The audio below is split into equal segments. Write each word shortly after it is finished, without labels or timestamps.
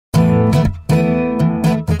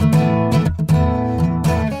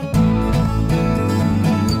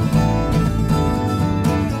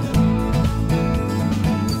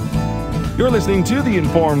listening to the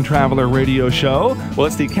Informed Traveler Radio Show. Well,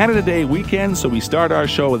 it's the Canada Day weekend, so we start our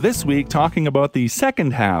show this week talking about the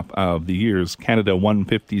second half of the year's Canada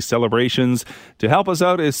 150 celebrations. To help us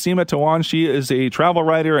out is Seema Tawan. She is a travel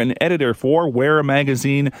writer and editor for Where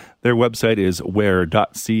magazine. Their website is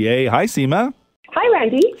where.ca. Hi, Seema. Hi,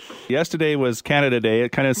 Randy. Yesterday was Canada Day.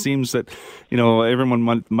 It kind of seems that,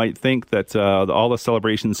 everyone might think that all the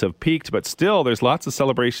celebrations have peaked, but still there's lots of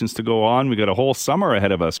celebrations to go on. We got a whole summer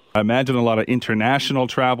ahead of us. I imagine a lot of international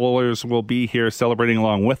travelers will be here celebrating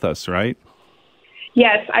along with us, right?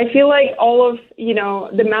 Yes, I feel like all of,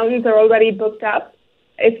 the mountains are already booked up.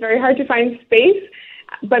 It's very hard to find space,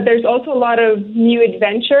 but there's also a lot of new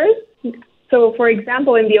adventures. So, for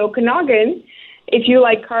example, in the Okanagan, if you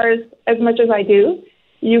like cars as much as I do,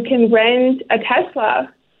 you can rent a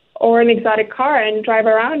Tesla or an exotic car and drive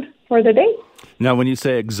around for the day. Now, when you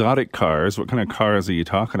say exotic cars, what kind of cars are you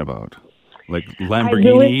talking about? Like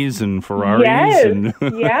Lamborghinis and Ferraris? Yes,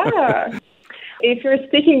 yeah. If you're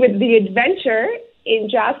sticking with the adventure, in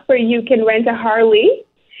Jasper, you can rent a Harley.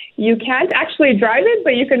 You can't actually drive it,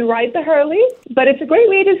 but you can ride the Harley. But it's a great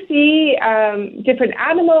way to see different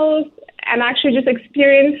animals and actually just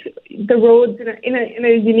experience the roads in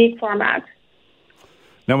a unique format.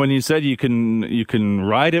 Now, when you said you can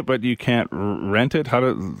ride it, but you can't rent it,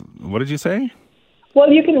 what did you say?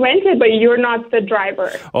 Well, you can rent it, but you're not the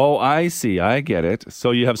driver. Oh, I see. I get it.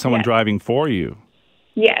 So you have someone driving for you.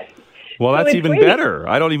 Yes. Well, that's even better.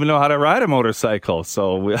 I don't even know how to ride a motorcycle,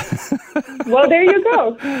 so... Well, there you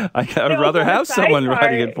go. I'd rather have someone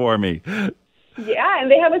riding it for me. Yeah, and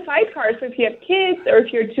they have a sidecar, so if you have kids or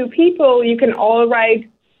if you're two people, you can all ride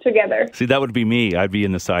together. See, that would be me. I'd be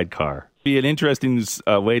in the sidecar. Be an interesting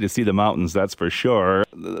way to see the mountains, that's for sure.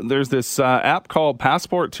 There's this app called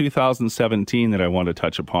Passport 2017 that I want to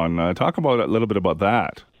touch upon. Talk about a little bit about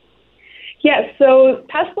that. Yes, so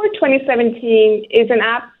Passport 2017 is an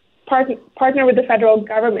app partner with the federal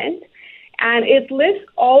government, and it lists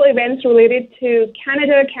all events related to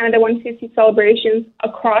Canada 150 celebrations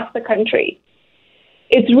across the country.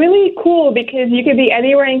 It's really cool because you could be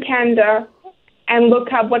anywhere in Canada and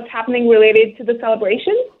look up what's happening related to the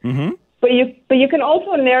celebration. Mm-hmm. But you can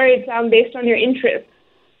also narrow it down based on your interests.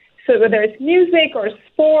 So whether it's music or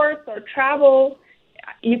sports or travel,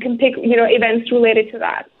 you can pick events related to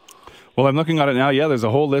that. Well, I'm looking at it now. Yeah, there's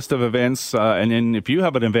a whole list of events. And then if you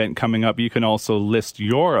have an event coming up, you can also list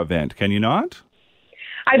your event. Can you not?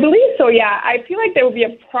 I believe so, yeah. I feel like there will be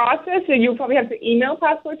a process, so you'll probably have to email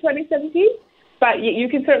Passport 2017. But you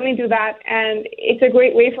can certainly do that, and it's a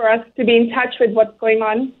great way for us to be in touch with what's going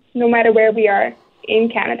on, no matter where we are in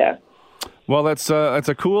Canada. Well, that's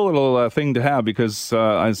a cool little thing to have because,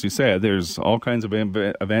 as you said, there's all kinds of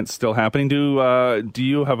events still happening. Do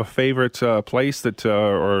you have a favorite place that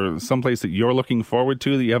or some place that you're looking forward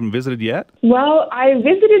to that you haven't visited yet? Well, I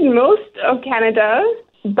visited most of Canada,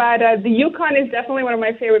 but the Yukon is definitely one of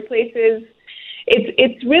my favorite places.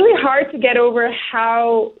 It's really hard to get over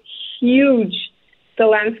how huge the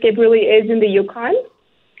landscape really is in the Yukon.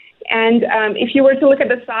 And if you were to look at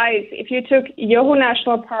the size, if you took Yoho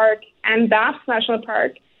National Park and Banff National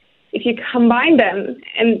Park, if you combine them,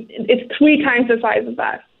 and it's 3 times the size of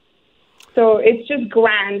that. So it's just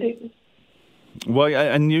grand. Well,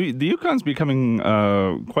 and the Yukon's becoming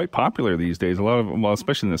quite popular these days.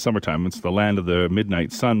 Especially in the summertime, it's the land of the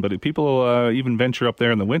midnight sun. But people even venture up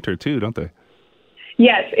there in the winter too, don't they?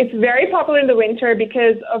 Yes, it's very popular in the winter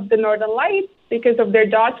because of the Northern Lights, because of their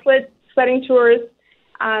dot sledding tours.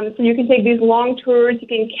 So you can take these long tours, you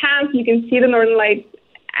can camp, you can see the Northern Lights,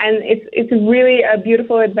 and it's really a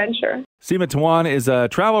beautiful adventure. Seema Tawan is a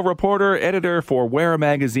travel reporter, editor for Where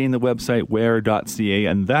magazine, the website where.ca,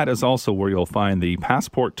 and that is also where you'll find the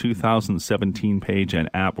Passport 2017 page and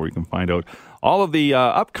app where you can find out all of the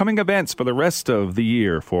upcoming events for the rest of the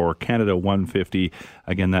year for Canada 150.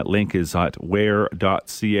 Again, that link is at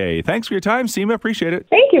where.ca. Thanks for your time, Seema. Appreciate it.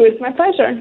 Thank you. It's my pleasure.